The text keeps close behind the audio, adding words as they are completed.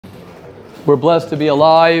We're blessed to be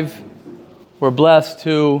alive. We're blessed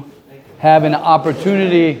to have an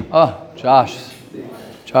opportunity. Oh, Josh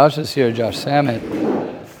is here, Josh Samet.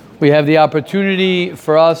 We have the opportunity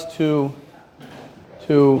for us to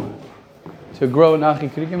grow.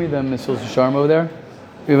 Nachi, could you give me the missiles of Sharm over there?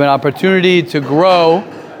 We have an opportunity to grow,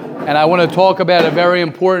 and I want to talk about a very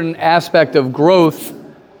important aspect of growth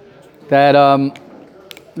that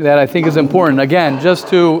I think is important. Again, just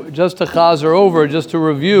to chazer over, just to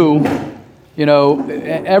review,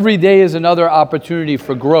 every day is another opportunity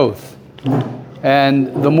for growth.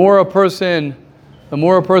 And the more a person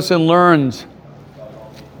learns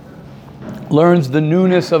the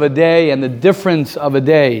newness of a day and the difference of a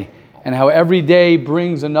day, and how every day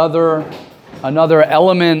brings another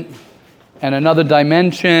element and another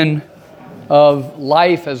dimension of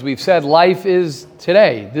life. As we've said, life is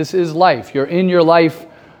today. This is life. You're in your life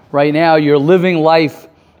right now. You're living life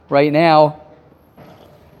right now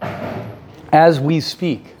as we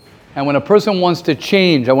speak. And when a person wants to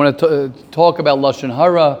change, I want to talk about Lashon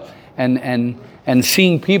Hara and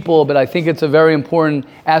seeing people, but I think it's a very important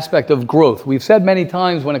aspect of growth. We've said many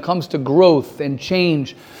times when it comes to growth and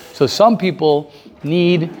change, so some people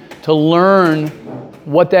need to learn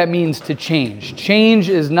what that means to change. Change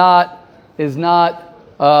is not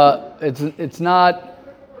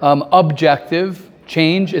objective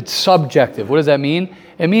change, it's subjective. What does that mean?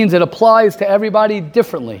 It means it applies to everybody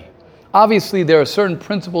differently. Obviously, there are certain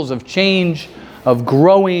principles of change, of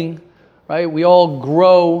growing, right? We all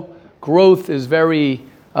grow. Growth is very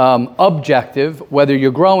objective, whether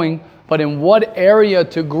you're growing, but in what area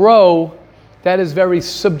to grow, that is very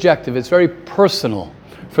subjective. It's very personal.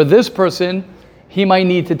 For this person, he might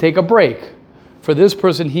need to take a break. For this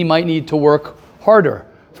person, he might need to work harder.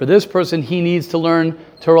 For this person, he needs to learn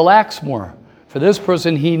to relax more. For this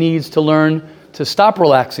person, he needs to learn to stop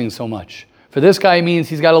relaxing so much. For this guy, it means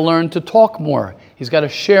he's got to learn to talk more. He's got to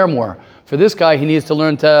share more. For this guy, he needs to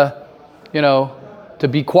learn to, to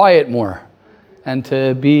be quiet more and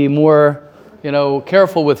to be more,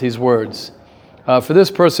 careful with his words. For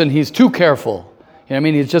this person, he's too careful.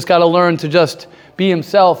 He's just got to learn to just be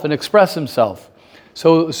himself and express himself.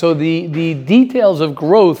 So the details of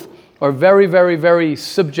growth are very, very, very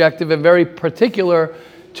subjective and very particular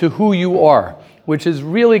to who you are, which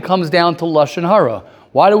really comes down to Lashon Hara.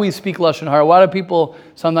 Why do we speak Lashon Hara? Why do people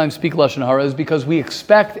sometimes speak Lashon Hara? Is because we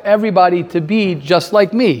expect everybody to be just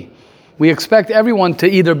like me. We expect everyone to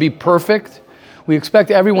either be perfect. We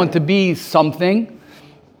expect everyone to be something.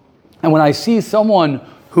 And when I see someone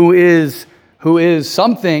who is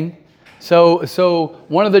something, so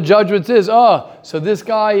one of the judgments is, so this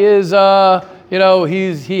guy is,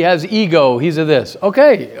 he has ego. He's a this.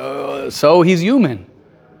 Okay, so he's human.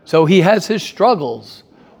 So he has his struggles.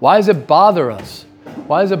 Why does it bother us?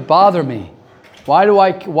 Why does it bother me? Why do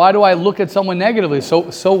I look at someone negatively?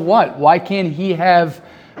 So what? Why can't he have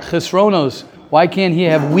chisronos? Why can't he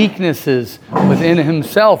have weaknesses within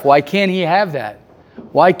himself? Why can't he have that?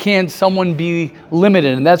 Why can't someone be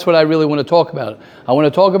limited? And that's what I really want to talk about. I want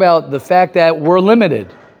to talk about the fact that we're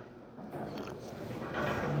limited.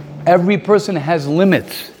 Every person has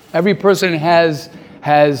limits. Every person has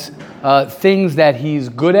things that he's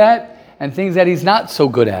good at and things that he's not so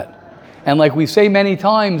good at. And like we say many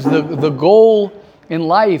times, the goal in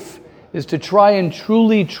life is to try and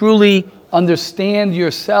truly understand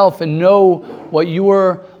yourself and know what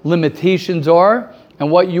your limitations are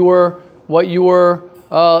and what your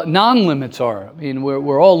non-limits are. I mean,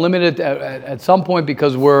 we're all limited at some point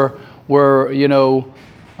because we're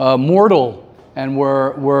mortal and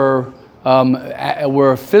we're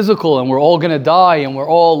physical and we're all going to die and we're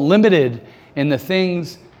all limited in the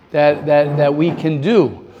things that we can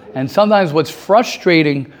do. And sometimes what's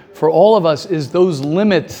frustrating for all of us is those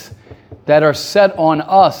limits that are set on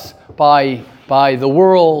us by the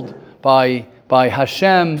world, by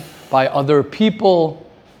Hashem, by other people,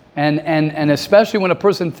 and especially when a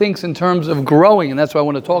person thinks in terms of growing, and that's why I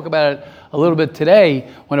want to talk about it a little bit today.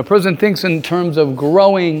 When a person thinks in terms of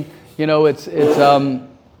growing, it's a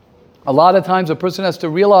lot of times a person has to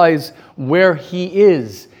realize where he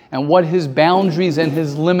is and what his boundaries and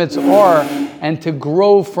his limits are, and to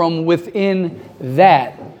grow from within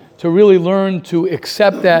that, to really learn to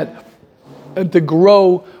accept that and to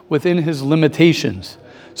grow within his limitations.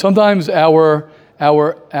 Sometimes our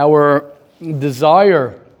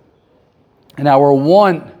desire and our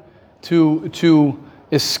want to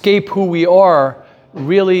escape who we are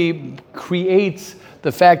really creates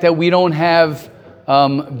the fact that we don't have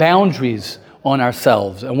boundaries on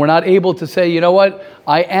ourselves, and we're not able to say, you know what,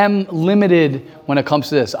 I am limited when it comes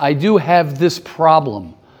to this. I do have this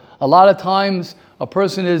problem. A lot of times A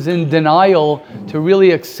person is in denial to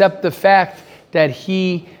really accept the fact that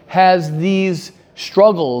he has these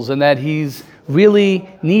struggles and that he's really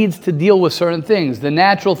needs to deal with certain things. The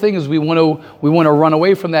natural thing is we want to run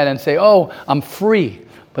away from that and say, oh, I'm free.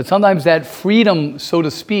 But sometimes that freedom, so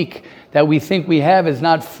to speak, that we think we have is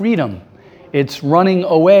not freedom. It's running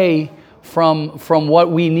away from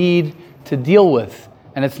what we need to deal with.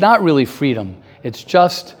 And it's not really freedom. It's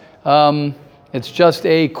just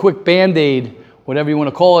a quick Band-Aid, whatever you want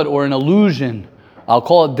to call it, or an illusion. I'll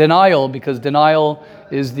call it denial, because denial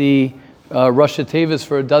is the Rosh Tevis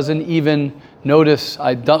for doesn't even notice.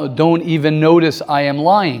 I don't even notice I am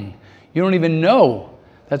lying. You don't even know.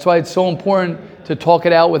 That's why it's so important to talk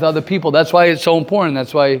it out with other people. That's why it's so important.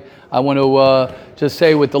 That's why I want to just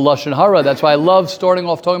say with the Lashon Hara. That's why I love starting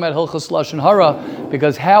off talking about Hilchos Lashon Hara,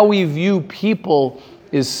 because how we view people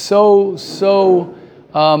is such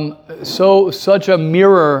a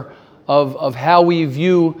mirror of how we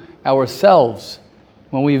view ourselves.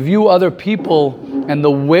 When we view other people and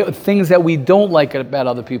the things that we don't like about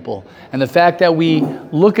other people, and the fact that we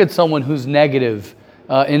look at someone who's negative,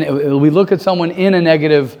 we look at someone in a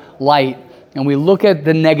negative light, and we look at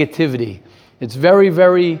the negativity, it's very,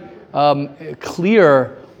 very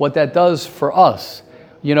clear what that does for us.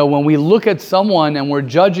 You know, when we look at someone and we're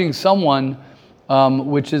judging someone,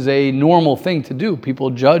 which is a normal thing to do. People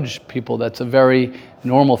judge people. That's a very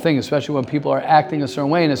normal thing, especially when people are acting a certain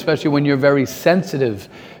way, and especially when you're very sensitive.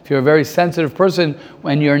 If you're a very sensitive person,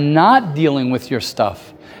 when you're not dealing with your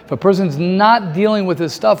stuff. If a person's not dealing with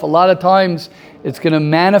his stuff, a lot of times it's going to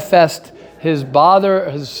manifest his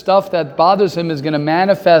stuff that bothers him is going to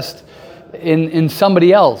manifest in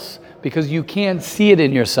somebody else, because you can't see it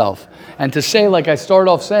in yourself. And to say, like I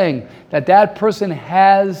started off saying, that person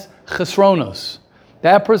has chesronos.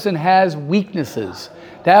 That person has weaknesses.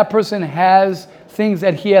 That person has things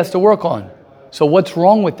that he has to work on. So what's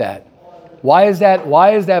wrong with that? Why is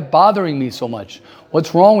that bothering me so much?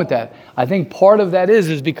 What's wrong with that? I think part of that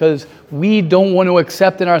is because we don't want to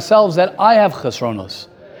accept in ourselves that I have chesronos.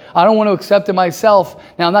 I don't want to accept in myself.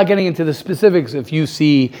 Now, I'm not getting into the specifics. If you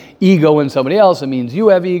see ego in somebody else, it means you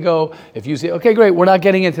have ego. If you see, okay, great, we're not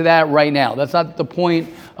getting into that right now. That's not the point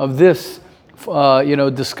of this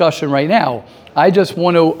discussion right now. I just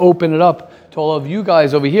want to open it up to all of you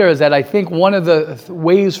guys over here, is that I think one of the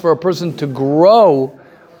ways for a person to grow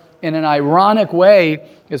in an ironic way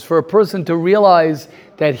is for a person to realize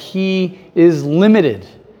that he is limited,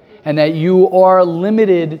 and that you are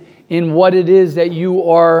limited in what it is that you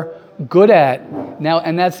are good at. Now,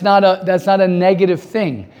 and that's not a negative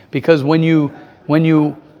thing, because when you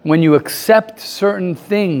accept certain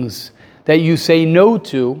things that you say no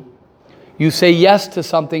to, you say yes to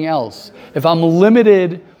something else. If I'm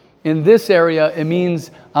limited in this area, it means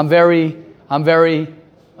I'm very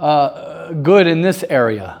good in this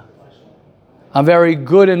area. I'm very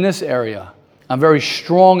good in this area. I'm very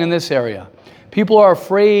strong in this area. People are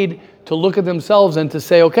afraid to look at themselves and to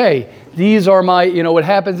say, okay, these are my, what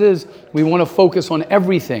happens is we want to focus on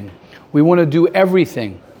everything. We want to do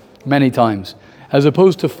everything many times, as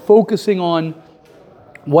opposed to focusing on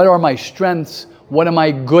what are my strengths, what am I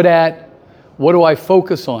good at, what do I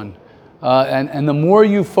focus on? And the more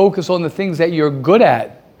you focus on the things that you're good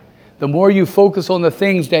at, the more you focus on the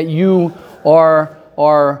things that you are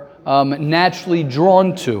naturally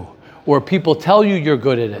drawn to, or people tell you you're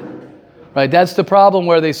good at it. Right? That's the problem,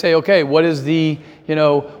 where they say, okay, what's the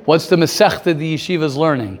Masechta the yeshiva is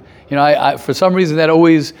learning? I for some reason that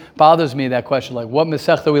always bothers me, that question, like, what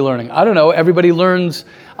Masechta are we learning? I don't know. Everybody learns.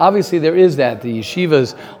 Obviously, there is that. The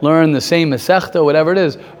yeshivas learn the same Masechta, whatever it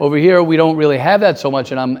is. Over here, we don't really have that so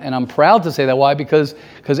much, and I'm proud to say that. Why? Because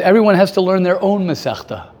everyone has to learn their own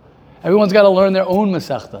Masechta. Everyone's got to learn their own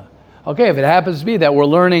Masechta. Okay, if it happens to be that we're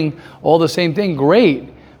learning all the same thing,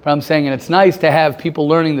 great. But I'm saying, and it's nice to have people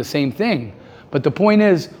learning the same thing. But the point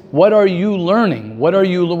is, what are you learning?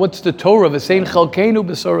 What's the Torah? V'sein chalkeinu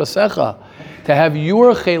b'sorasecha. To have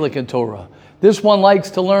your chelik in Torah. This one likes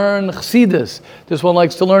to learn Chassidus. This one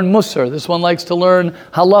likes to learn Musar. This one likes to learn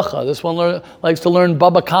Halacha. This one likes to learn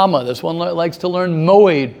Baba Kama. This one likes to learn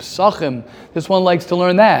Moed, Psachim. This one likes to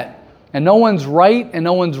learn that. And no one's right and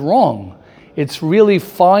no one's wrong. It's really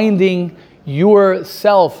finding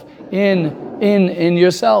yourself in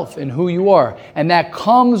yourself, in who you are. And that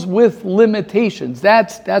comes with limitations.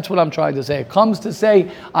 That's what I'm trying to say. It comes to say,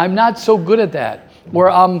 I'm not so good at that, or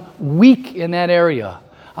I'm weak in that area.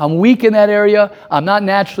 I'm weak in that area. I'm not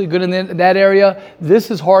naturally good in that area. This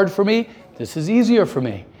is hard for me. This is easier for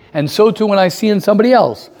me. And so too when I see in somebody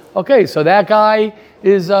else. Okay, so that guy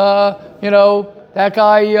is, that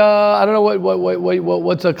guy, I don't know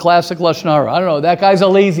what's a classic Lashon Hara. I don't know. That guy's a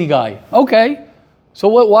lazy guy. Okay. So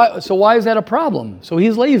why is that a problem? So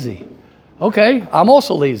he's lazy. Okay, I'm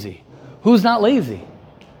also lazy. Who's not lazy?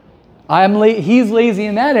 He's lazy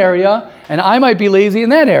in that area, and I might be lazy in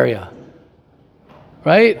that area.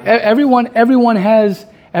 Right? Everyone has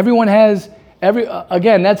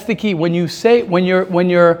again, that's the key. When you're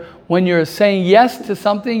saying yes to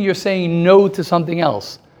something, you're saying no to something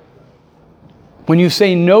else. When you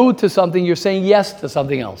say no to something, you're saying yes to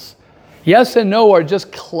something else. Yes and no are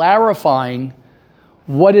just clarifying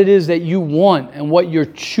what it is that you want and what you're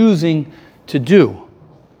choosing to do.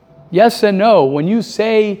 Yes and no. When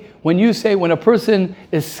a person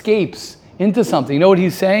escapes into something, you know what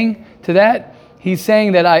he's saying to that? He's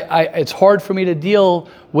saying that it's hard for me to deal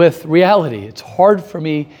with reality. It's hard for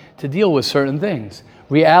me to deal with certain things.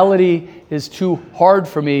 Reality is too hard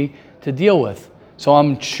for me to deal with. So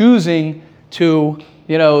I'm choosing to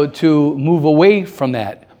move away from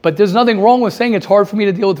that. But there's nothing wrong with saying it's hard for me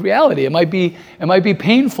to deal with reality. It might be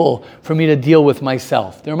painful for me to deal with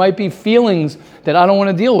myself. There might be feelings that I don't want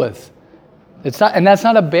to deal with. And that's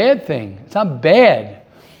not a bad thing. It's not bad.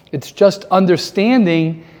 It's just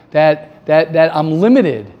understanding that I'm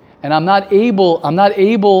limited and I'm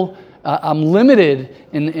limited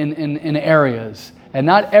in areas, and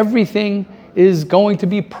not everything is going to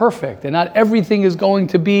be perfect, and not everything is going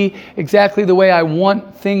to be exactly the way I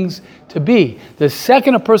want things to be. The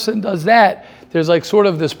second a person does that, there's like sort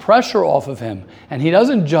of this pressure off of him, and he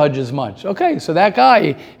doesn't judge as much. Okay, so that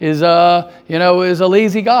guy is a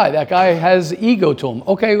lazy guy. That guy has ego to him.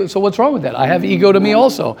 Okay, so what's wrong with that? I have ego to me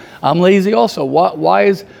also. I'm lazy also.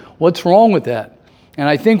 What's wrong with that? And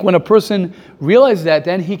I think when a person realizes that,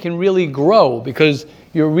 then he can really grow, because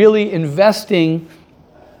you're really investing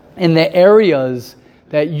in the areas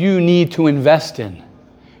that you need to invest in.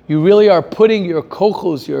 You really are putting your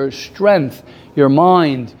kochos, your strength, your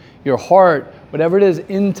mind, your heart, whatever it is,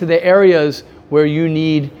 into the areas where you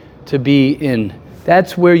need to be in.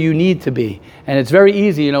 That's where you need to be. And it's very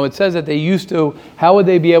easy. It says that they used to, how would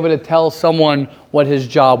they be able to tell someone what his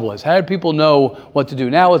job was? How did people know what to do?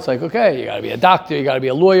 Now it's like, okay, you got to be a doctor, you got to be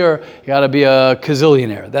a lawyer, you got to be a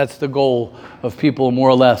gazillionaire. That's the goal of people, more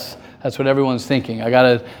or less. That's what everyone's thinking.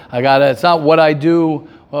 It's not what I do.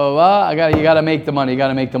 You got to make the money. You got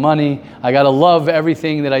to make the money. I got to love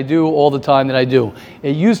everything that I do all the time that I do.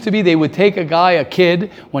 It used to be they would take a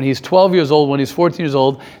kid, when he's 12 years old, when he's 14 years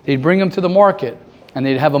old, they'd bring him to the market. And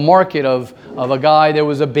they'd have a market of a guy. There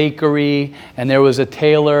was a bakery, and there was a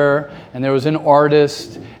tailor, and there was an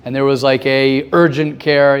artist, and there was like a urgent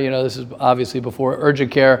care. This is obviously before urgent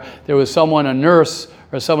care. There was someone, a nurse,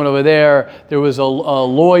 or someone over there. There was a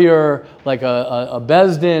lawyer, like a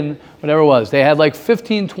Besdin, whatever it was. They had like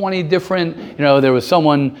 15, 20 different, there was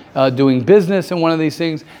someone doing business in one of these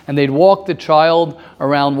things, and they'd walk the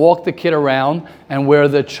kid around, and where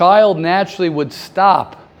the child naturally would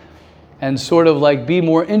stop and sort of like be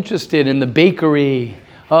more interested in the bakery.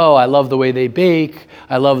 Oh, I love the way they bake.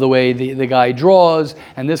 I love the way the guy draws.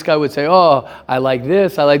 And this guy would say, oh, I like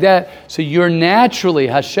this, I like that. So you're naturally,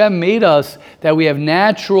 Hashem made us that we have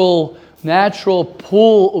natural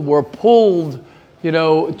pull, we're pulled,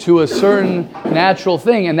 to a certain natural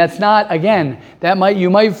thing. And that's not, again,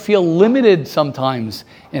 you might feel limited sometimes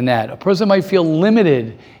in that. A person might feel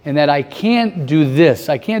limited in that I can't do this.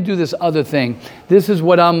 I can't do this other thing. This is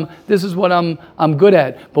what I'm good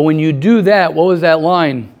at. But when you do that, what was that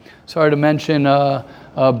line? Sorry to mention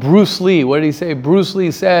Bruce Lee. What did he say? Bruce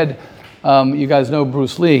Lee said, you guys know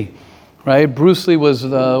Bruce Lee, right? Bruce Lee was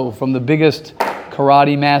from the biggest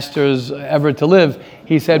karate masters ever to live.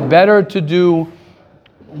 He said, better to do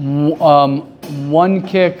one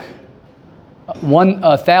kick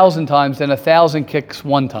 1,000 times than 1,000 kicks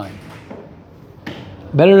one time.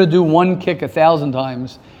 Better to do one kick 1,000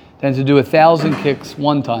 times than to do 1,000 kicks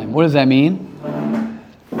one time. What does that mean?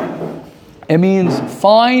 It means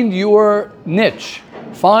find your niche,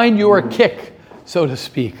 find your kick, so to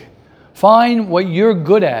speak. Find what you're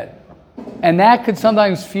good at. And that could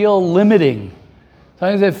sometimes feel limiting.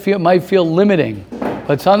 Sometimes it might feel limiting.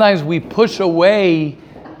 But sometimes we push away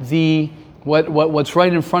what's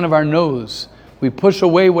right in front of our nose. We push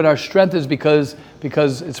away what our strength is because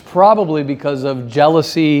it's probably because of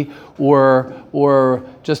jealousy or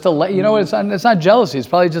just it's not jealousy. It's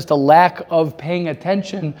probably just a lack of paying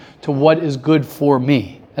attention to what is good for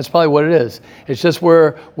me. That's probably what it is. It's just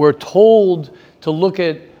we're told to look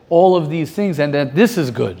at all of these things and that this is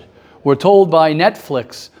good. We're told by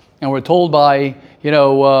Netflix and we're told by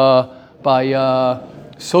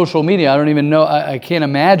social media. I don't even know, I can't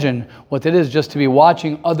imagine what it is just to be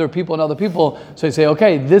watching other people and other people. So you say,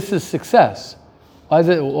 okay, this is success. Why is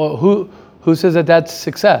it, who says that that's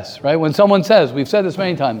success, right? When someone says, we've said this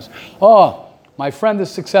many times, oh, my friend is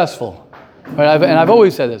successful. Right? And I've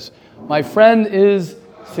always said this. My friend is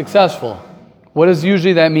successful. What does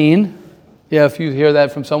usually that mean? Yeah, if you hear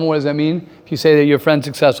that from someone, what does that mean? If you say that your friend's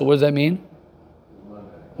successful, what does that mean?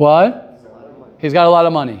 What? He's got a lot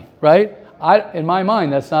of money, right? In my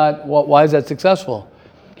mind, that's not, why is that successful?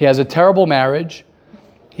 He has a terrible marriage.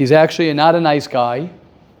 He's actually not a nice guy,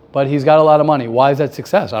 but he's got a lot of money. Why is that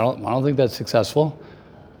success? I don't think that's successful.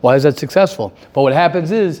 Why is that successful? But what happens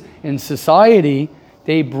is, in society,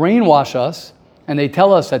 they brainwash us and they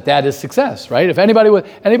tell us that that is success, right? If anybody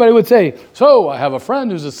would say, so I have a friend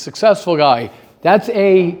who's a successful guy,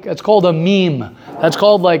 that's called a meme. That's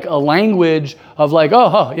called like a language of like,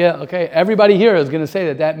 oh yeah, okay. Everybody here is going to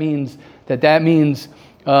say that means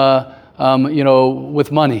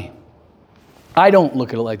with money. I don't look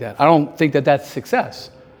at it like that. I don't think that that's success.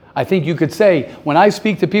 I think you could say, when I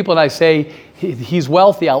speak to people and I say he's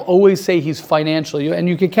wealthy, I'll always say he's financially, and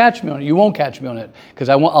you can catch me on it. You won't catch me on it because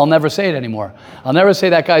I'll never say it anymore. I'll never say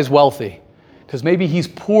that guy's wealthy because maybe he's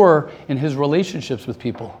poor in his relationships with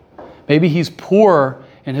people. Maybe he's poor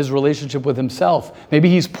in his relationship with himself. Maybe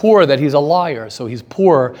he's poor that he's a liar, so he's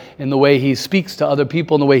poor in the way he speaks to other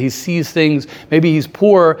people, in the way he sees things. Maybe he's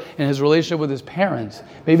poor in his relationship with his parents.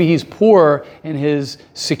 Maybe he's poor in his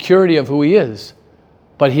security of who he is.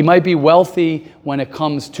 But he might be wealthy when it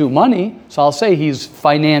comes to money, so I'll say he's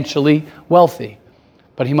financially wealthy.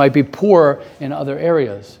 But he might be poor in other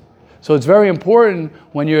areas. So it's very important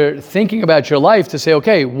when you're thinking about your life to say,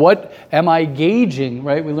 okay, what am I gauging,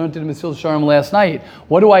 right? We learned it in Mesilas Yesharim last night.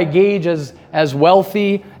 What do I gauge as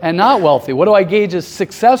wealthy and not wealthy? What do I gauge as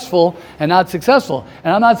successful and not successful?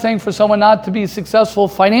 And I'm not saying for someone not to be successful,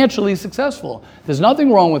 financially successful. There's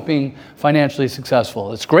nothing wrong with being financially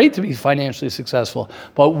successful. It's great to be financially successful.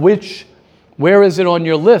 But where is it on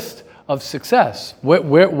your list of success?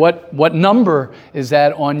 What number is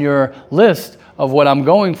that on your list of what I'm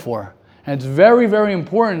going for? And it's very, very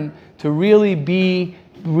important to really be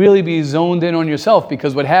zoned in on yourself,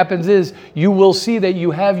 because what happens is you will see that you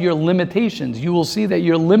have your limitations. You will see that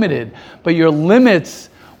you're limited, but your limits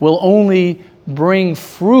will only bring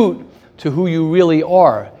fruit to who you really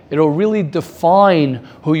are. It'll really define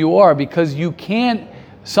who you are, because you can't,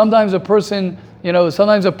 sometimes a person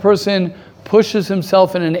pushes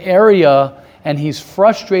himself in an area and he's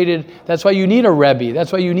frustrated. That's why you need a Rebbe.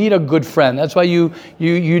 That's why you need a good friend. That's why you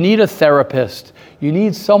need a therapist. You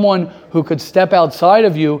need someone who could step outside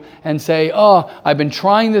of you and say, oh, I've been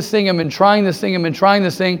trying this thing, and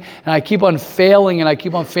I keep on failing.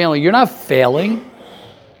 You're not failing.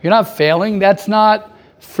 You're not failing. That's not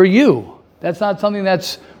for you. That's not something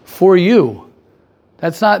that's for you.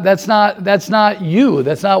 That's not you.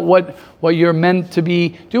 That's not what you're meant to be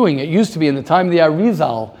doing. It used to be in the time of the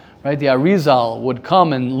Arizal, right? The Arizal would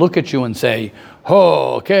come and look at you and say,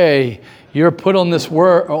 oh, okay, you're put on this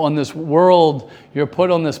world, you're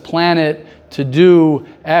put on this planet to do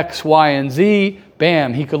X, Y, and Z.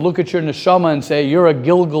 Bam, he could look at your neshama and say, you're a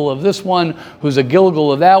Gilgal of this one, who's a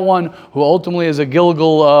Gilgal of that one, who ultimately is a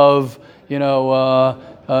Gilgal of,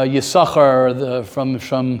 Yisachar from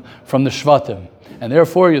the Shvatim. And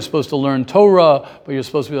therefore, you're supposed to learn Torah, but you're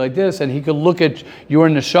supposed to be like this. And he could look at your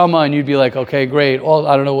neshama, and you'd be like, okay, great.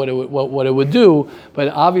 I don't know what it would do, but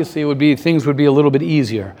obviously things would be a little bit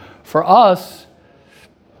easier. For us,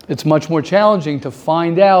 it's much more challenging to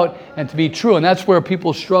find out and to be true, and that's where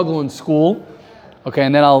people struggle in school. Okay,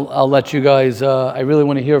 and then I'll let you guys. I really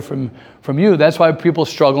want to hear from you. That's why people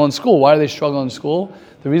struggle in school. Why do they struggle in school?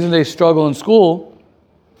 The reason they struggle in school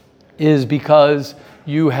is because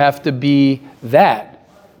you have to be that.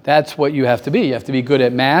 That's what you have to be. You have to be good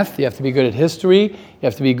at math. You have to be good at history. You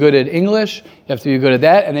have to be good at English. You have to be good at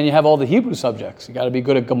that. And then you have all the Hebrew subjects. You got to be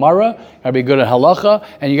good at Gemara. You got to be good at Halacha.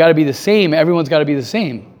 And you got to be the same. Everyone's got to be the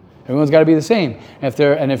same. Everyone's got to be the same.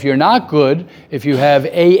 And if you're not good, if you have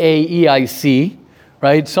AAEIC,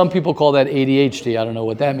 right? Some people call that ADHD. I don't know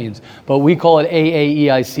what that means. But we call it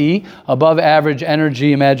AAEIC, above average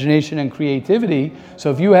energy, imagination, and creativity. So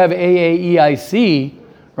if you have AAEIC,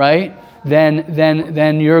 right,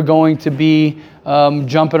 then you're going to be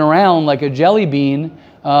jumping around like a jelly bean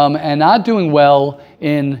and not doing well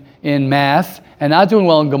in math and not doing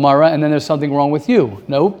well in Gemara, and then there's something wrong with you.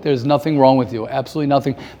 Nope, there's nothing wrong with you. Absolutely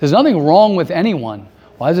nothing. There's nothing wrong with anyone.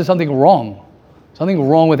 Why is there something wrong? Something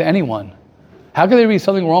wrong with anyone. How could there be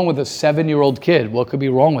something wrong with a 7-year-old kid? What could be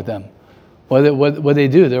wrong with them? What they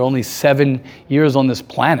do? They're only 7 years on this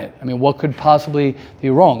planet. I mean, what could possibly be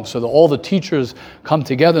wrong? So all the teachers come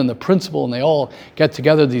together, and the principal, and they all get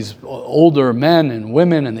together, these older men and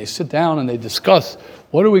women, and they sit down and they discuss,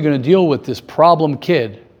 what are we going to deal with this problem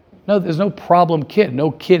kid? No, there's no problem kid.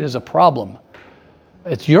 No kid is a problem.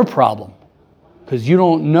 It's your problem. because you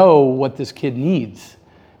don't know what this kid needs.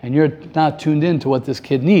 And you're not tuned in to what this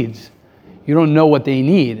kid needs. You don't know what they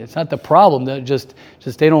need. It's not the problem. That just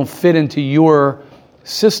they don't fit into your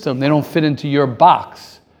system. They don't fit into your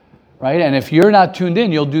box, right? And if you're not tuned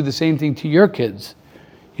in, you'll do the same thing to your kids.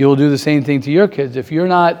 You'll do the same thing to your kids. If you're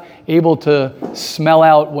not able to smell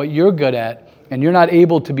out what you're good at, and you're not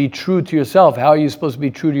able to be true to yourself, how are you supposed to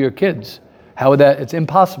be true to your kids? How would that? It's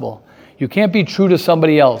impossible. You can't be true to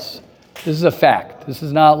somebody else. This is a fact. This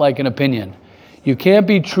is not like an opinion. You can't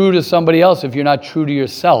be true to somebody else if you're not true to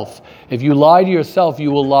yourself. If you lie to yourself,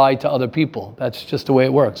 you will lie to other people. That's just the way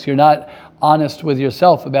it works. You're not honest with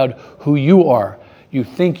yourself about who you are. You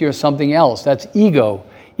think you're something else. That's ego.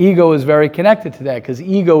 Ego is very connected to that because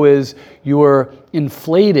ego is you're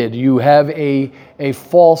inflated. You have a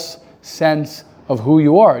false sense of who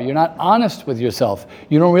you are. You're not honest with yourself.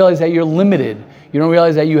 You don't realize that you're limited. You don't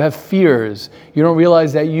realize that you have fears. You don't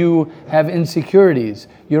realize that you have insecurities.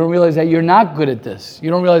 You don't realize that you're not good at this. You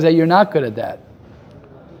don't realize that you're not good at that.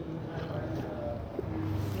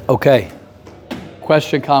 Okay.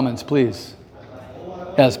 Question, comments, please.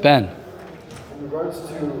 Yes, Ben. In regards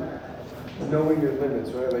to knowing your limits,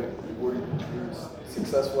 right? Like, you're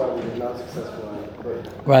successful at what you're not successful at.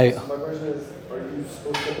 But right. So my question is, are you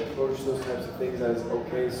supposed to approach those types of things as,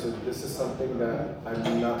 okay, so this is something that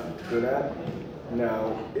I'm not good at?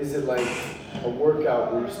 Now, is it like a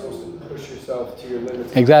workout where you're supposed to push yourself to your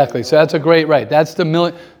limits? Exactly. So that's a great, right.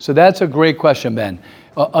 So that's a great question, Ben.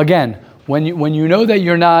 Again, when you know that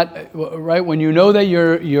you're not, right, when you know that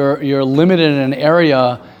you're limited in an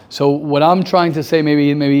area, so what I'm trying to say,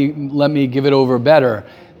 maybe let me give it over better.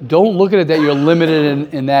 Don't look at it that you're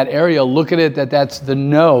limited in that area. Look at it that that's the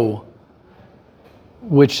no,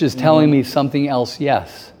 which is telling me something else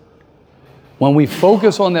yes. When we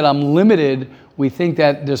focus on that I'm limited, we think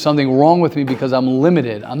that there's something wrong with me because I'm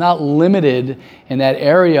limited. I'm not limited in that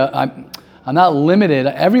area. I'm not limited.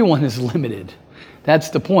 Everyone is limited. That's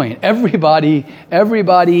the point. Everybody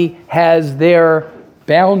has their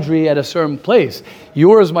boundary at a certain place.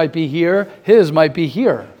 Yours might be here, his might be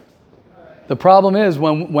here. The problem is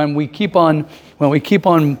when we keep on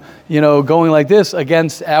going like this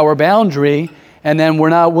against our boundary, and then we're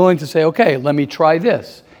not willing to say, okay, let me try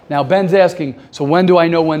this. Now Ben's asking, so when do I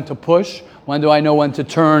know when to push? When do I know when to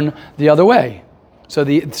turn the other way? So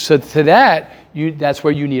to that, that's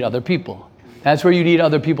where you need other people. That's where you need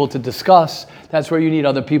other people to discuss. That's where you need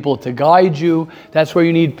other people to guide you. That's where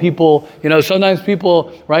you need people, sometimes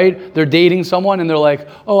people, right, they're dating someone and they're like,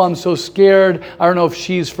 oh, I'm so scared. I don't know if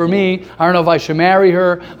she's for me. I don't know if I should marry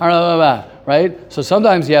her. I don't know, right? So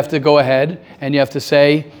sometimes you have to go ahead and you have to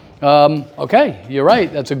say, okay, you're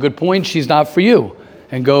right. That's a good point. She's not for you.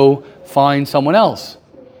 And go find someone else.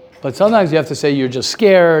 But sometimes you have to say you're just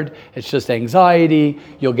scared, it's just anxiety,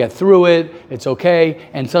 you'll get through it, it's okay.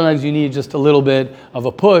 And sometimes you need just a little bit of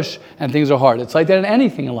a push and things are hard. It's like that in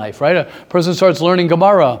anything in life, right? A person starts learning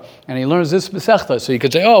Gemara and he learns this Masechta. So you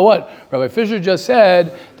could say, oh, what? Rabbi Fisher just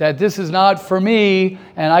said that this is not for me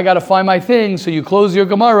and I got to find my thing. So you close your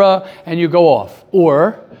Gemara and you go off.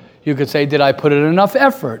 Or you could say, did I put in enough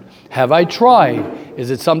effort? Have I tried?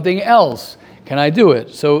 Is it something else? Can I do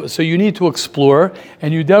it? So you need to explore,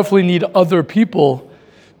 and you definitely need other people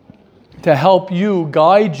to help you,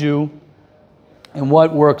 guide you in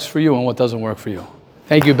what works for you and what doesn't work for you.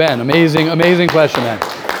 Thank you, Ben. Amazing question, Ben.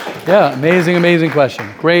 Yeah, amazing question.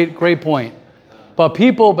 Great point.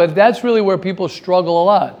 But that's really where people struggle a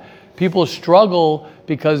lot. People struggle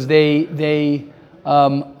because they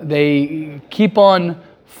keep on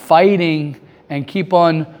fighting and keep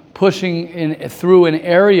on pushing through in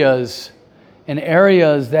areas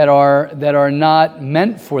that are not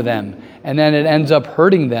meant for them, and then it ends up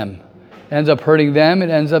hurting them. It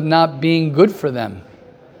ends up not being good for them.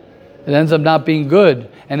 It ends up not being good.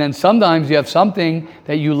 And then sometimes you have something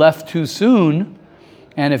that you left too soon,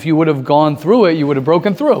 and if you would have gone through it, you would have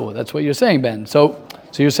broken through. That's what you're saying, Ben. So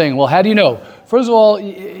you're saying, well, how do you know? First of all,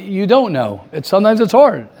 you don't know. Sometimes it's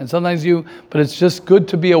hard, and but it's just good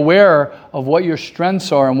to be aware of what your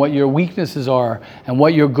strengths are and what your weaknesses are, and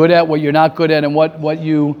what you're good at, what you're not good at, and what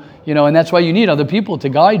you and that's why you need other people to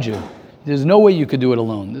guide you. There's no way you could do it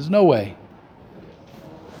alone. There's no way.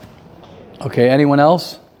 Okay, anyone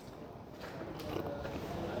else?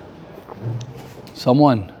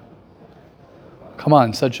 Someone? Come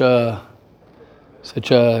on, such a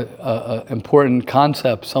important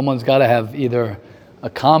concept. Someone's got to have either a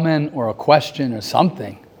comment or a question or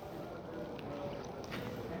something.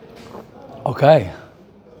 Okay.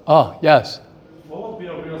 Oh, yes. What would be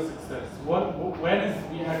a real success? When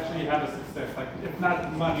is we actually have a success? Like, if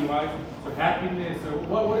not money-wise, or happiness, or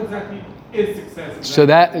what exactly is success? So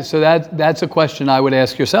that's a question I would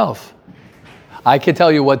ask yourself. I could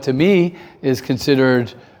tell you what to me is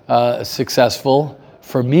considered successful.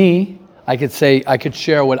 For me, I could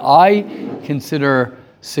share what I consider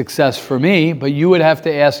success for me, but you would have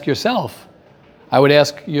to ask yourself. I would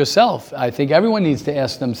ask yourself. I think everyone needs to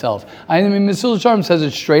ask themselves. I mean, Mesillas Yesharim says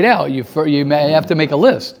it straight out. You may have to make a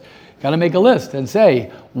list. Got to make a list and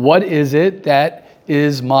say, what is it that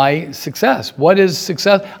is my success? What is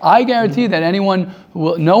success? I guarantee that anyone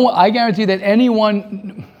who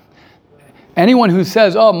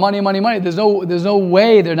says, "Oh, money, money, money," there's no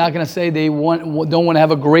way they're not going to say they don't want to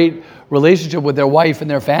have a great relationship with their wife and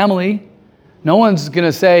their family. No one's going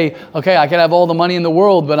to say, "Okay, I can have all the money in the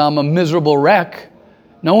world, but I'm a miserable wreck."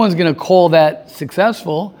 No one's going to call that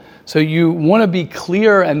successful. So you want to be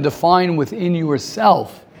clear and define within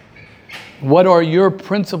yourself what are your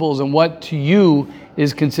principles and what to you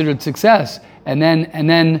is considered success, and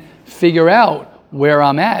then figure out where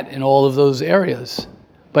I'm at in all of those areas.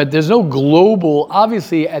 But there's no global.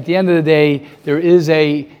 Obviously, at the end of the day, there is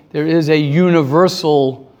a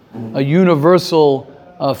universal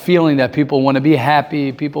feeling that people want to be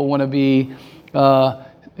happy. People want to be,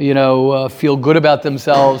 feel good about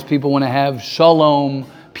themselves. People want to have shalom,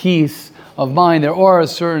 peace of mind. There are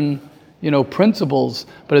certain, principles,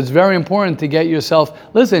 but it's very important to get yourself.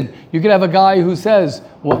 Listen, you could have a guy who says,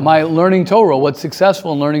 "My learning Torah. What's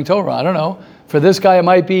successful in learning Torah? I don't know." For this guy, it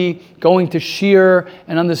might be going to shir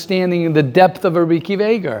and understanding the depth of a Rabbi Akiva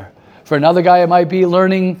Eiger. For another guy, it might be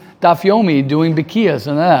learning Daf Yomi, doing Bikiyas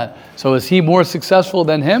and that. So is he more successful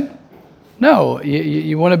than him? No,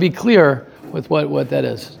 you want to be clear with what that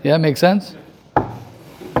is. Yeah, make sense?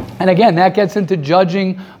 And again, that gets into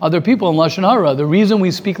judging other people in Lashon Hara. The reason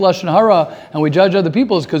we speak Lashon Hara and we judge other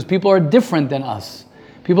people is because people are different than us.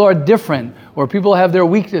 People are different, or people have their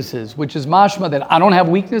weaknesses, which is mashma that I don't have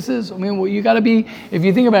weaknesses. I mean, well, you got to be. If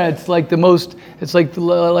you think about it, it's like the most. It's like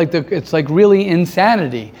it's like really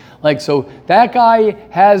insanity. Like, so that guy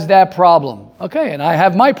has that problem, okay, and I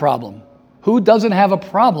have my problem. Who doesn't have a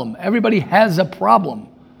problem? Everybody has a problem.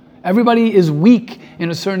 Everybody is weak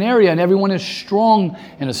in a certain area, and everyone is strong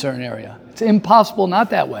in a certain area. It's impossible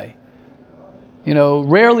not that way.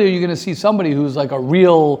 Rarely are you going to see somebody who's like a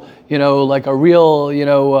real, Hitler,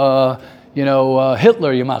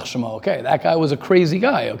 Yamach Shemo. Okay, that guy was a crazy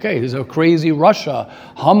guy. Okay, he's a crazy Russia,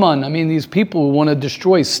 Haman. I mean, these people who want to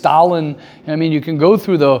destroy Stalin. I mean, you can go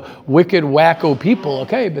through the wicked, wacko people.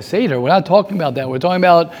 Okay, Beseder, we're not talking about that. We're talking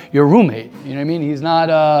about your roommate. You know what I mean? He's not.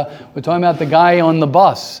 We're talking about the guy on the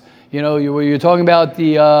bus. You're talking about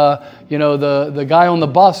the guy on the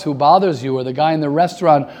bus who bothers you, or the guy in the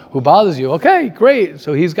restaurant who bothers you. Okay, great.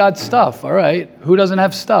 So he's got stuff. All right. Who doesn't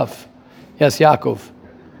have stuff? Yes, Yaakov.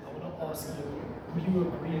 I want to ask you, would you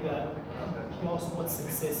agree that he asked what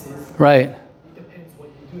success is? Right. It depends what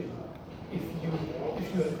you're doing.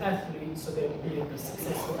 If you're an athlete, so then being a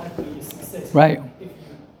successful athlete is success. Right. If you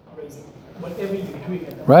raise whatever you're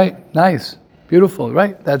doing. Right. Nice. Beautiful.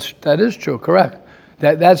 Right. That is true. Correct.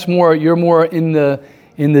 That's more. You're more in the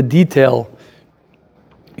detail.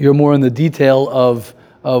 You're more in the detail of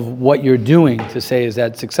what you're doing to say is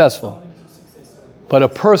that successful. But a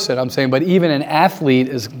person, I'm saying, but even an athlete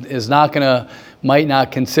is not gonna, might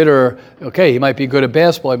not consider. Okay, he might be good at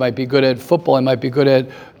basketball. He might be good at football. He might be good at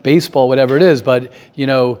baseball. Whatever it is. But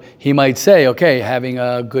he might say, okay, having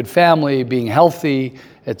a good family, being healthy,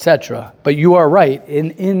 etc. But you are right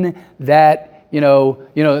in that.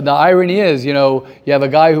 The irony is, you have a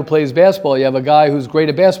guy who plays basketball, you have a guy who's great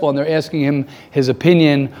at basketball, and they're asking him his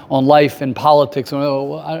opinion on life and politics. And,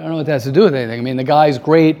 well, I don't know what that has to do with anything. I mean, the guy's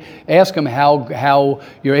great. Ask him how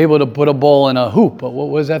you're able to put a ball in a hoop. But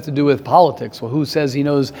what does that have to do with politics? Well, who says he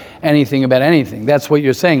knows anything about anything? That's what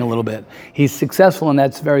you're saying a little bit. He's successful in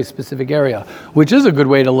that very specific area, which is a good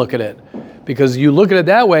way to look at it. Because you look at it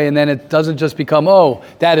that way, and then it doesn't just become, oh,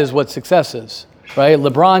 that is what success is. Right?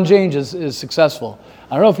 LeBron James is successful.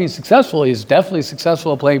 I don't know if he's successful. He's definitely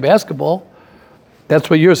successful at playing basketball. That's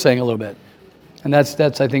what you're saying a little bit. And that's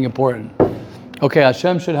I think, important. Okay,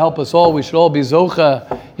 Hashem should help us all. We should all be zocha.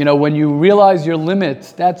 When you realize your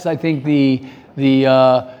limits, that's, I think, the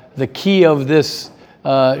key of this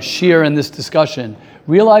shir and this discussion.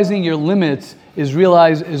 Realizing your limits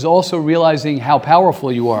is also realizing how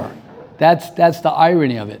powerful you are. That's the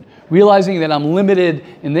irony of it. Realizing that I'm limited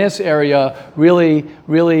in this area really,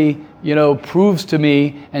 proves to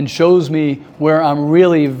me and shows me where I'm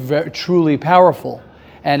really truly powerful.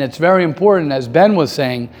 And it's very important, as Ben was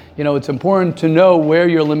saying, it's important to know where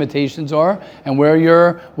your limitations are and where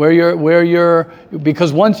you're,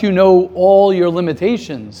 because once you know all your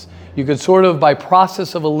limitations, you could sort of, by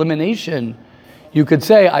process of elimination, You could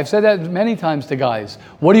say, I've said that many times to guys,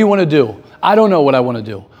 what do you want to do? I don't know what I want to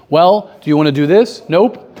do. Well, do you want to do this?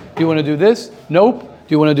 Nope. Do you want to do this? Nope.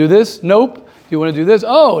 Do you want to do this? Nope. Do you want to do this?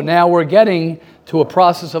 Oh, now we're getting to a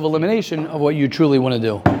process of elimination of what you truly want to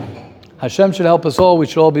do. Hashem should help us all. We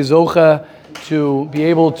should all be zocha to be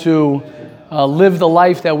able to live the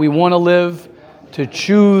life that we want to live, to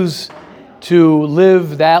choose to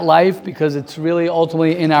live that life because it's really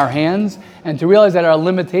ultimately in our hands, and to realize that our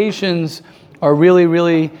limitations are really,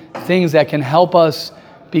 really things that can help us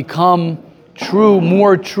become true,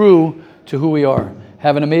 more true to who we are.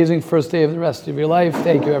 Have an amazing first day of the rest of your life.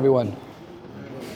 Thank you, everyone.